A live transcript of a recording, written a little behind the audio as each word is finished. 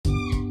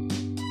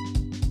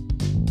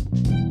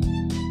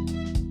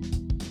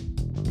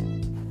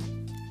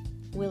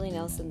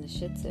Nelson the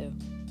Shih Tzu.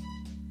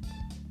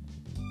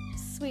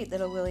 Sweet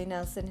little Willie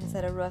Nelson has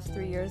had a rough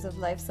 3 years of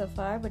life so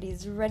far, but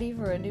he's ready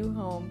for a new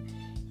home.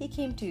 He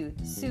came to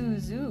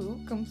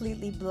Suzu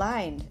completely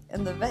blind,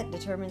 and the vet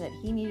determined that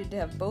he needed to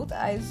have both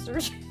eyes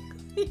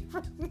surgically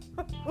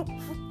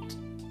removed.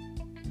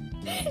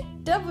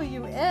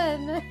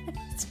 WN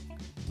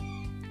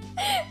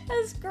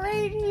has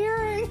great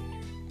hearing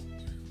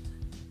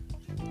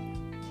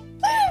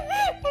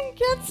and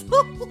gets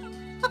along.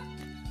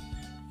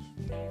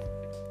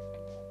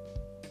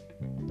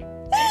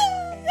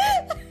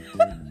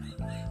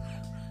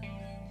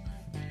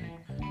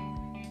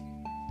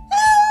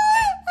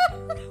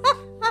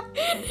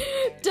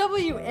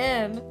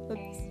 WN,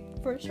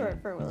 that's for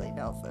short for Willie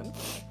Nelson,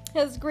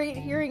 has great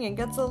hearing and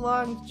gets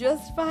along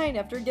just fine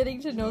after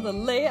getting to know the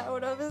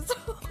layout of his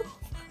home.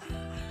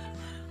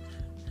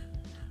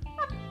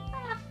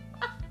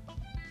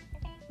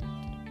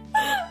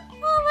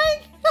 Oh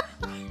my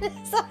god,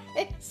 his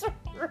eyes are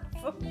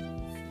removed.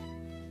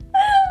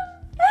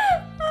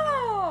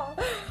 Oh,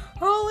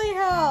 holy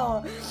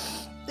hell.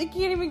 They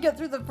can't even get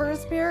through the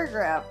first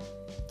paragraph.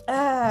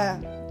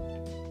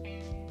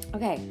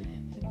 Okay.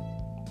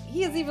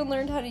 He has even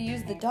learned how to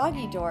use the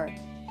doggy door.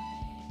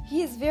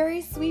 He is a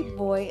very sweet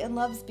boy and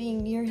loves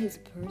being near his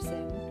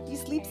person. He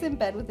sleeps in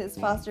bed with his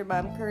foster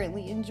mom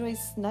currently, enjoys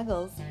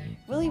snuggles.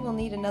 Willie will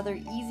need another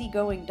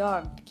easygoing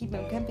dog to keep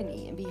him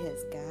company and be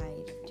his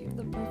guide. Do you have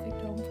the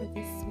perfect home for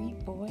this sweet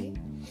boy?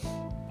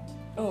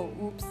 Oh,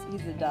 oops,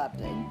 he's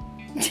adopted.